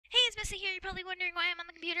Lisa here. You're probably wondering why I'm on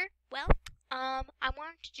the computer. Well, I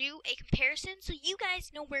wanted to do a comparison so you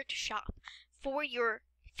guys know where to shop for your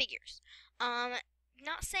figures.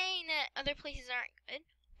 Not saying that other places aren't good,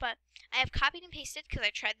 but I have copied and pasted because I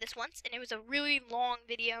tried this once and it was a really long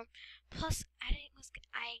video. Plus, I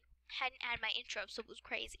hadn't added my intro, so it was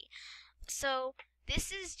crazy. So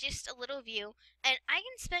this is just a little view, and I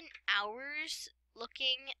can spend hours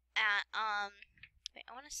looking at Wait,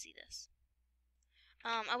 I want to see this.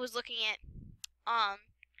 I was looking at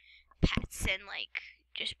pets and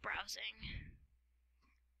just browsing.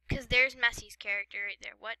 Cause there's Messi's character right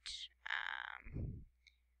there. What?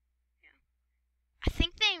 Yeah. I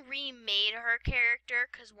think they remade her character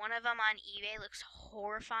because one of them on eBay looks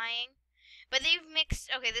horrifying. But they've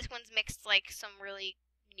mixed. Okay, this one's mixed some really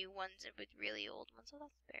new ones with really old ones. So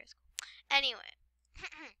that's very cool. Anyway,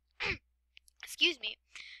 excuse me.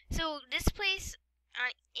 So this place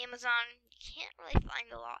on Amazon, you can't really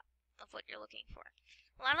find a lot of what you're looking for.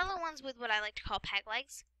 A lot of the ones with what I like to call peg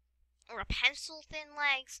legs or pencil thin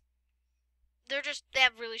legs, they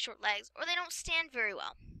have really short legs or they don't stand very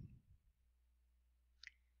well.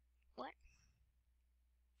 What?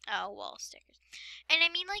 Oh, wall stickers. And I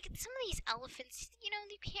mean, some of these elephants, you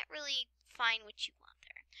can't really find what you want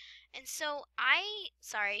there. And so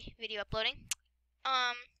sorry, video uploading.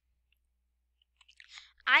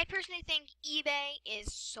 I personally think eBay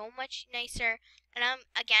is so much nicer, and I'm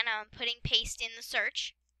putting paste in the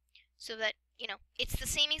search so that, it's the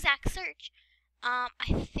same exact search. I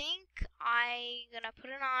think I'm gonna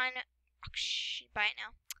put it on, buy it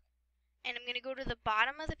now, and I'm gonna go to the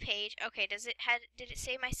bottom of the page. Okay, did it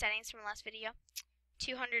save my settings from the last video?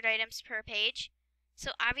 200 items per page.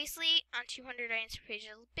 So obviously on 200 items per page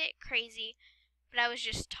is a bit crazy, but I was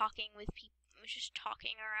just talking with people. I was just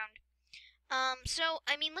talking around. So,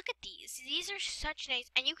 I mean, look at these. These are such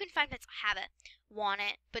nice, and you can find pets have it, want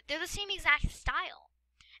it, but they're the same exact style.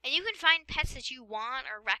 And you can find pets that you want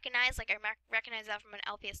or recognize, like I recognize that from an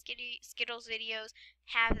LPS Skittles videos,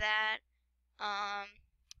 have that.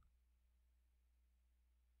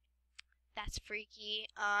 That's freaky.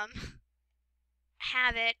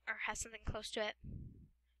 Have it, or have something close to it.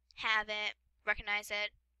 Have it, recognize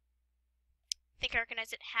it. Think I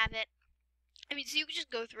recognize it, have it. I mean, so you can just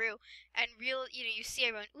go through and you see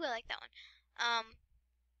everyone, ooh, I like that one.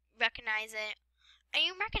 Recognize it. And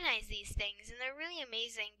you recognize these things, and they're really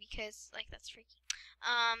amazing because, that's freaky.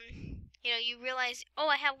 You realize, oh,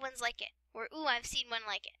 I have ones like it. Or, ooh, I've seen one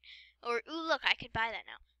like it. Or, ooh, look, I could buy that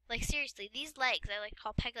now. Seriously, these legs I like to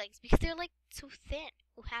call peg legs because they're, so thin.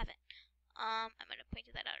 Who have it? I might have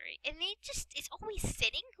pointed that out already. And it's always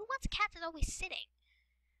sitting. Who wants a cat that's always sitting?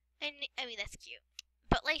 And, I mean, that's cute.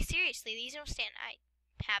 But, seriously, these don't stand. I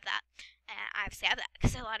have that. I obviously have that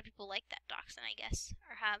because a lot of people like that dachshund, I guess.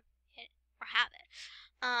 Or have it.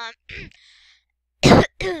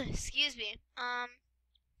 Excuse me.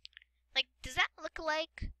 Does that look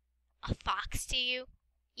like a fox to you?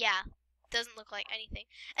 Yeah. Doesn't look like anything.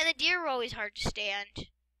 And the deer are always hard to stand.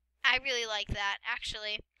 I really like that,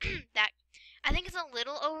 actually. I think it's a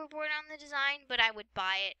little overboard on the design, but I would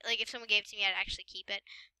buy it. If someone gave it to me, I'd actually keep it.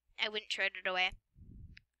 I wouldn't trade it away.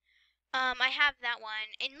 I have that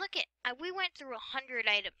one, and look we went through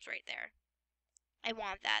 100 items right there. I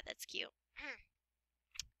want that. That's cute.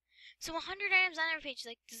 So 100 items on every page.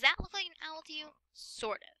 Does that look like an owl to you?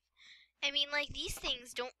 Sort of. I mean, these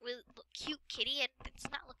things don't really look cute, kitty. It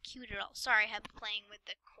does not look cute at all. Sorry, I have been playing with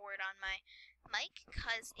the cord on my mic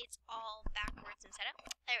because it's all backwards and set up.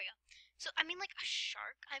 There we go. So, I mean, a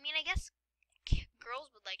shark. I mean, I guess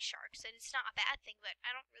girls would like sharks, and it's not a bad thing, but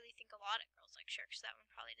I don't really think a lot of girls like sharks. So that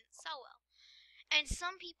one probably didn't sell well. And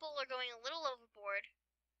some people are going a little overboard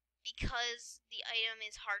because the item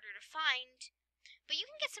is harder to find, but you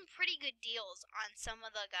can get some pretty good deals on some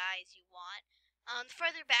of the guys you want. The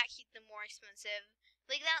further back, the more expensive.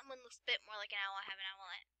 That one looks a bit more like an owl. I have an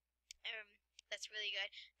owlet. That's really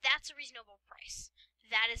good. That's a reasonable price.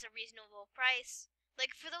 That is a reasonable price.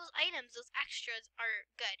 For those items, those extras are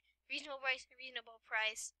good. Reasonable price, reasonable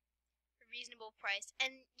price, reasonable price.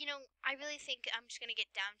 And, I really think I'm just going to get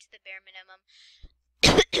down to the bare minimum.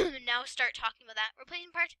 Now start talking about that.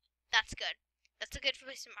 Replacement parts, that's good. That's a good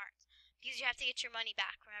replacement parts. Because you have to get your money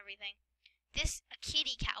back from everything. A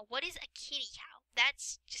kitty cow. What is a kitty cow?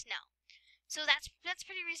 That's just no. So that's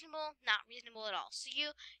pretty reasonable. Not reasonable at all. So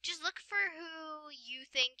you just look for who you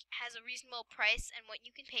think has a reasonable price and what you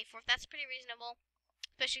can pay for. That's pretty reasonable.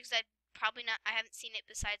 Especially because I haven't seen it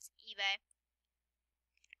besides eBay.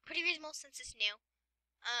 Pretty reasonable since it's new.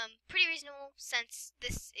 Pretty reasonable since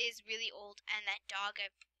this is really old and that dog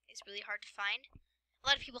is really hard to find. A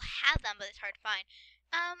lot of people have them, but it's hard to find.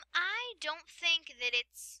 I don't think that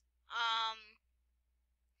it's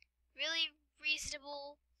really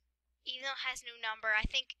reasonable. Even though it has no number, I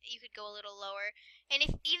think you could go a little lower. And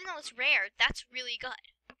even though it's rare, that's really good.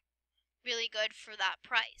 Really good for that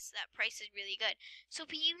price. That price is really good. So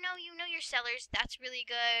you know your sellers. That's really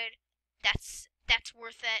good. That's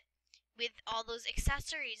worth it. With all those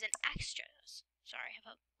accessories and extras. Sorry, I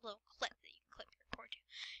have a little clip that you can clip your record to.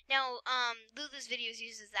 Now, Lulu's Videos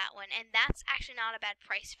uses that one, and that's actually not a bad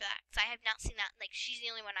price for that. Because I have not seen that. Like, she's the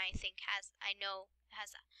only one I know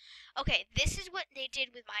has that. Okay, this is what they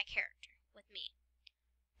did with my character, with me.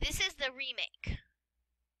 This is the remake.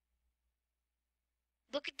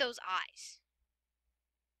 Look at those eyes.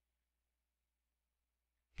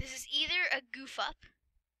 This is either a goof up,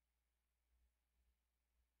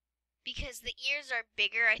 because the ears are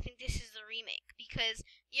bigger. I think this is the remake, because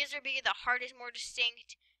ears are bigger, the heart is more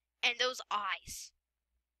distinct, and those eyes.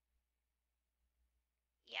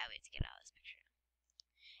 Yeah, we have to get out of this picture.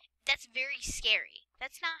 That's very scary.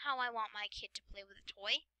 That's not how I want my kid to play with a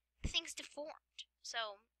toy. The thing's deformed.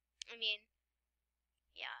 So, I mean,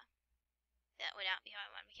 yeah. That would not be how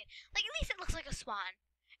I want my kid. Like, at least it looks like a swan.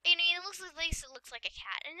 And it looks at least it looks like a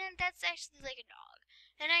cat. And then that's actually like a dog.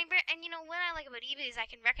 And you know what I like about eBay is I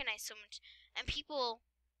can recognize so much. And people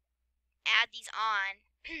add these on.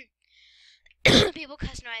 People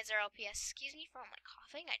customize their LPS. Excuse me for my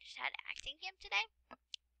coughing. I just had acting camp today,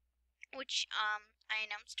 which I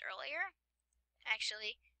announced earlier.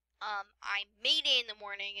 Actually, I made it in the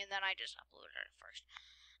morning and then I just uploaded it first.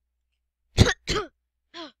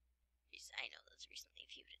 I know that's recently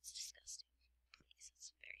viewed. It's disgusting. Please,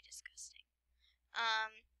 it's very disgusting.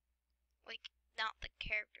 Like not the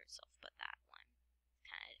character itself, but that one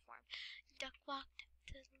kind of deformed. Duck walked.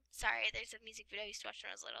 Sorry, there's a music video I used to watch when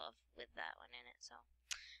I was little with that one in it. So,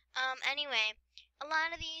 anyway. A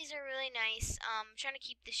lot of these are really nice. I'm trying to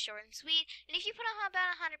keep this short and sweet. And if you put about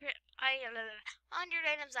 100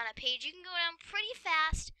 items on a page, you can go down pretty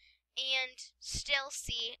fast and still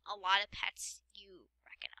see a lot of pets you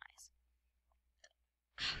recognize.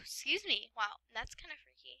 Excuse me. Wow, that's kind of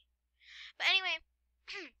freaky. But anyway,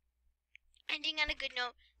 ending on a good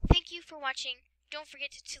note. Thank you for watching. Don't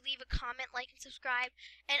forget to leave a comment, like, and subscribe.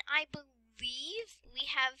 And I believe we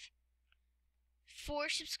have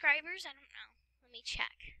 4 subscribers. I don't know. Let me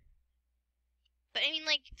check. But I mean,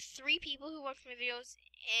 like, 3 people who watch my videos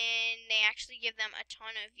and they actually give them a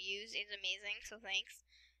ton of views is amazing, so thanks.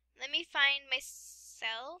 Let me find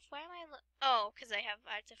myself. Why am I oh, because I have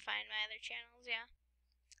to find my other channels, yeah.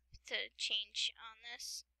 To change on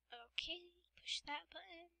this. Okay, push that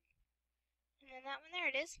button. And then that one,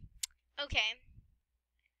 there it is. Okay.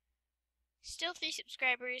 Still 3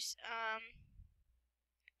 subscribers.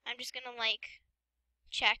 I'm just gonna, like,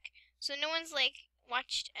 check. So no one's, like,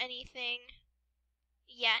 watched anything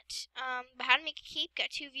yet. But How to Make a Cape got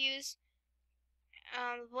 2 views.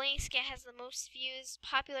 Blank Scat has the most views.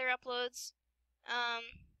 Popular uploads.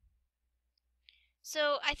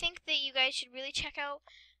 So I think that you guys should really check out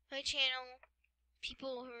my channel.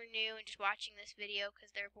 People who are new and just watching this video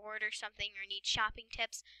because they're bored or something or need shopping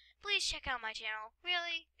tips, please check out my channel.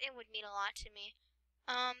 Really, it would mean a lot to me.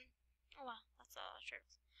 Oh wow, that's a lot of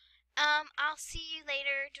tricks. I'll see you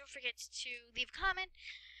later. Don't forget to leave a comment,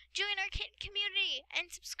 join our kitten community,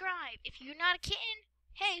 and subscribe. If you're not a kitten,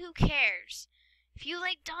 hey, who cares? If you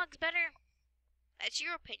like dogs better, that's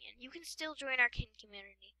your opinion. You can still join our kitten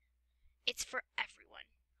community. It's for everyone.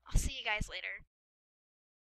 I'll see you guys later.